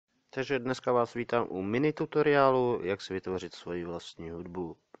Takže dneska vás vítám u mini tutoriálu, jak si vytvořit svoji vlastní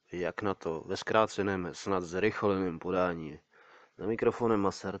hudbu. Jak na to ve zkráceném, snad zrychleném podání. Za mikrofonem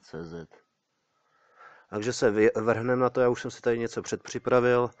Masar.cz. Takže se vrhneme na to, já už jsem si tady něco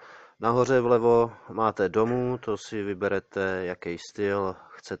předpřipravil. Nahoře vlevo máte domů, to si vyberete, jaký styl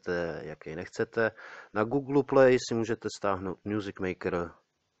chcete, jaký nechcete. Na Google Play si můžete stáhnout Music Maker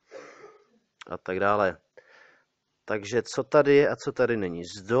a tak dále. Takže co tady je a co tady není.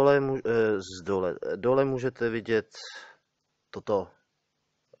 Dole můžete vidět toto.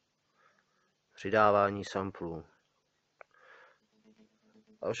 Přidávání samplů.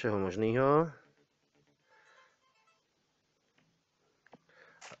 A všeho možného.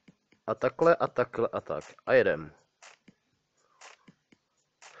 A takhle a takhle a tak. A jedem.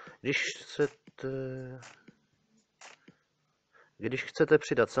 Když chcete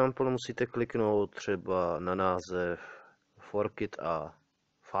přidat sample, musíte kliknout třeba na název forkit a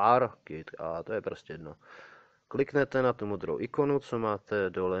farkit a to je prostě jedno. Kliknete na tu modrou ikonu, co máte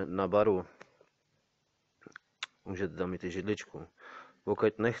dole na baru. Můžete tam mít i židličku.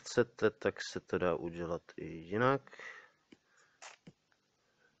 Pokud nechcete, tak se to dá udělat i jinak.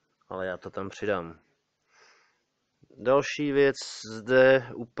 Ale já to tam přidám. Další věc, zde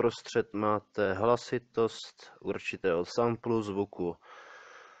uprostřed máte hlasitost určitého samplu zvuku.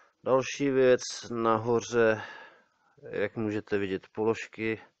 Další věc, nahoře, jak můžete vidět,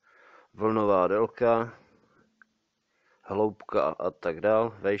 položky, vlnová délka, hloubka a tak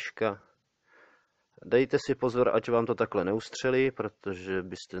dál, vejška. Dejte si pozor, ať vám to takhle neustřelí, protože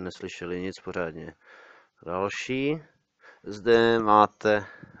byste neslyšeli nic pořádně. Další, zde máte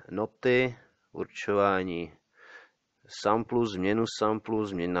noty, určování samplů, změnu samplů,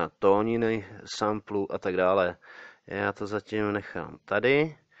 změna tóniny samplů a tak dále. Já to zatím nechám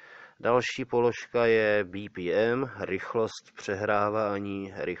tady. Další položka je BPM, rychlost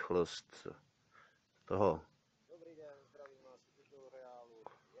přehrávání, rychlost toho. Dobrý den, zdravím vás u tutoriálu,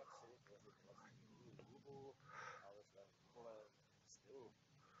 jak si vytvořit vlastní hudbu a ve svém rychlém stylu.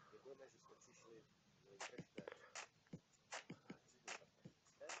 Děkujeme, že jste přišli, řešit.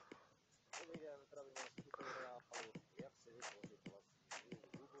 Dobrý den, zdravím vás u tutoriálu, jak si vytvořit vlastní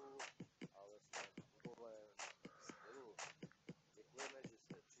hudbu a ve svém rychlém stylu. Děkujeme, že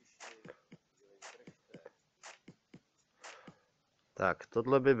jste přišli, řešit. Tak,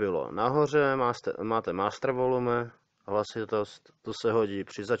 tohle by bylo. Nahoře máte master volume, hlasitost, to se hodí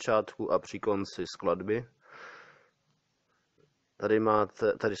při začátku a při konci skladby.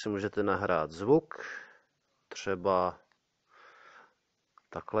 Tady si můžete nahrát zvuk, třeba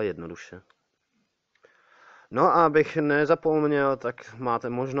takhle jednoduše. No a abych nezapomněl, tak máte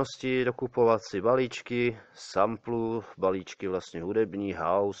možnosti dokupovat si balíčky, samplů, balíčky vlastně hudební,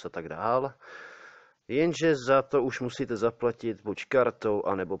 house a tak dále. Jenže za to už musíte zaplatit buď kartou,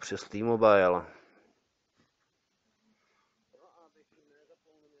 anebo přes T-Mobile.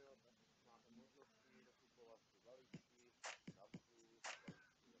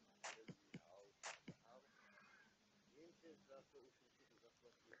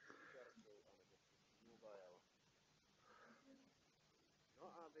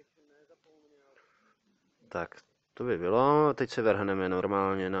 Tak, to by bylo. Teď se vrhneme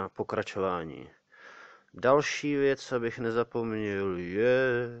normálně na pokračování. Další věc, abych nezapomněl,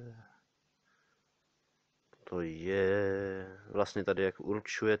 je vlastně tady, jak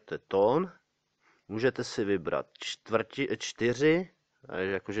určujete tón. Můžete si vybrat 4,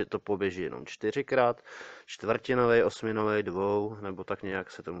 jakože to poběží jenom 4krát, čtvrtinový, osminový, dvou, nebo tak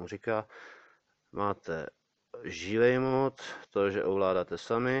nějak se tomu říká. Máte živej mod, to, že ovládáte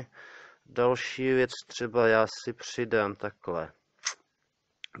sami. Další věc, třeba já si přidám takhle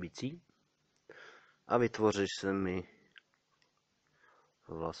bicí a vytvoří se mi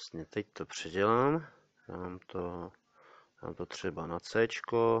vlastně, teď to předělám, dám to třeba na C,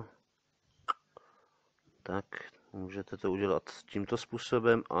 tak můžete to udělat tímto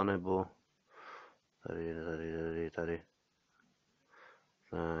způsobem, anebo tady.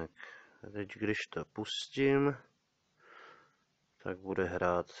 Tak, teď když to pustím, tak bude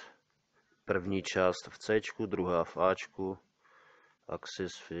hrát první část v C, druhá v A,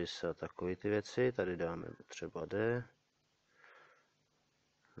 axis, fis a takové ty věci. Tady dáme třeba D.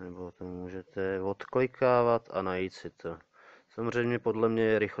 Nebo to můžete odklikávat a najít si to. Samozřejmě podle mě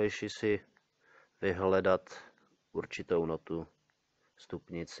je rychlejší si vyhledat určitou notu,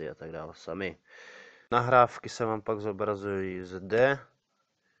 stupnici a tak dále sami. Nahrávky se vám pak zobrazují zde.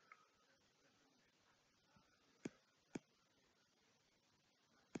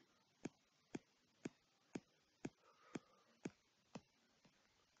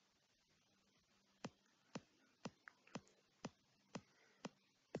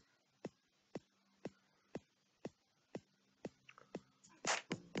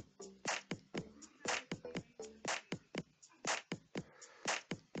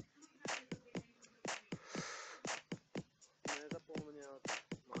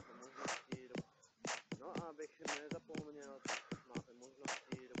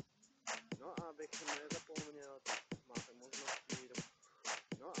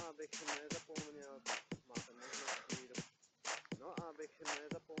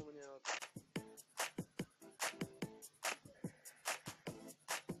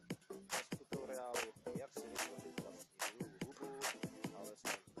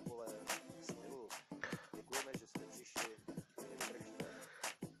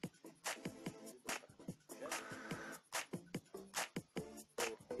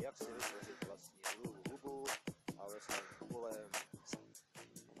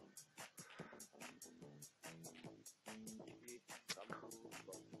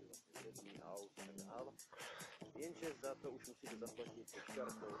 signál, jenže za to už musíte zaplatit přes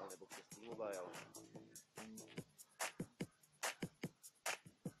kartou anebo přes T-Mobile.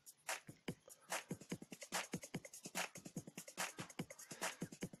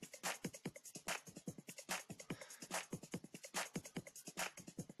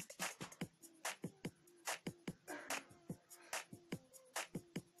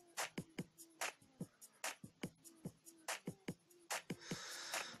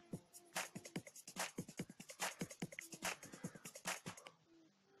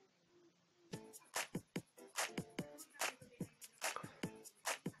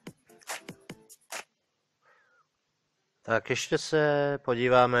 Tak ještě se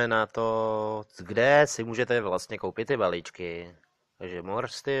podíváme na to, kde si můžete vlastně koupit ty balíčky. Takže More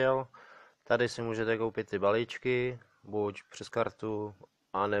Styl, tady si můžete koupit ty balíčky, buď přes kartu,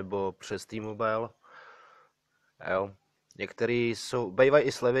 anebo přes T-Mobile. Jo. Některý jsou, bývají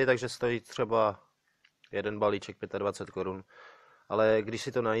i slevy, takže stojí třeba jeden balíček 25 korun. Ale když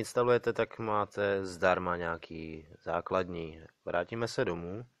si to nainstalujete, tak máte zdarma nějaký základní. Vrátíme se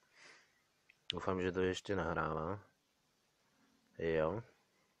domů. Doufám, že to ještě nahrává. Jo.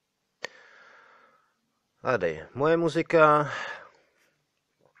 Tady, moje muzika,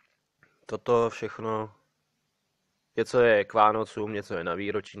 toto všechno, něco je k Vánocům, něco je na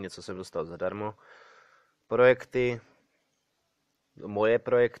výročí, něco jsem dostal zadarmo. Projekty, moje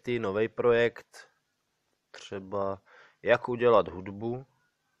projekty, nový projekt, třeba jak udělat hudbu,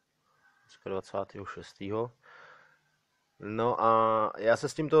 26. No a já se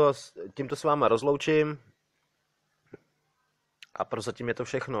s tímto s váma rozloučím. A prozatím je to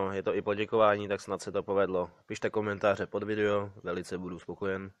všechno, je to i poděkování, tak snad se to povedlo. Pište komentáře pod video, velice budu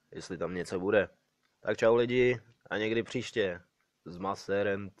spokojen, jestli tam něco bude. Tak čau lidi a někdy příště s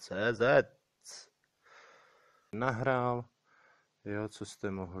maserem.cz. Nahrál, jo, co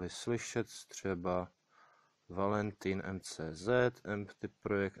jste mohli slyšet, třeba Valentín MCZ, Empty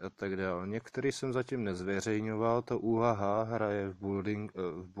projekt a tak dále. Některý jsem zatím nezveřejňoval, to UHH hraje v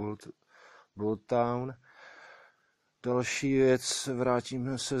Bulltown. Další věc,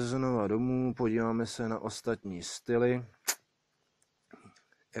 vrátíme se znova domů, podíváme se na ostatní styly.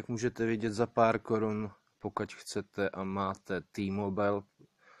 Jak můžete vidět, za pár korun, pokud chcete a máte T-Mobile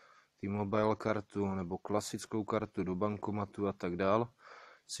kartu nebo klasickou kartu do bankomatu a tak dál,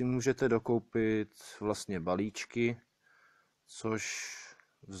 si můžete dokoupit vlastně balíčky, což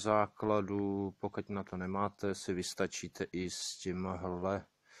v základu, pokud na to nemáte, si vystačíte i s tímhle.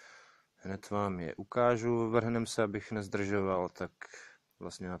 Hned vám je ukážu, vrhnem se, abych nezdržoval, tak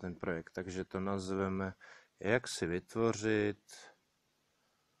vlastně na ten projekt. Takže to nazveme, jak si vytvořit,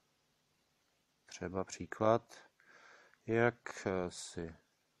 třeba příklad, jak si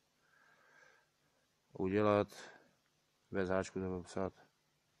udělat, bez háčku to popsat,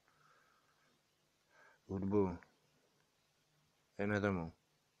 hudbu, dejme tomu,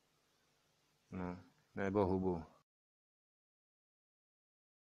 no, nebo hubu.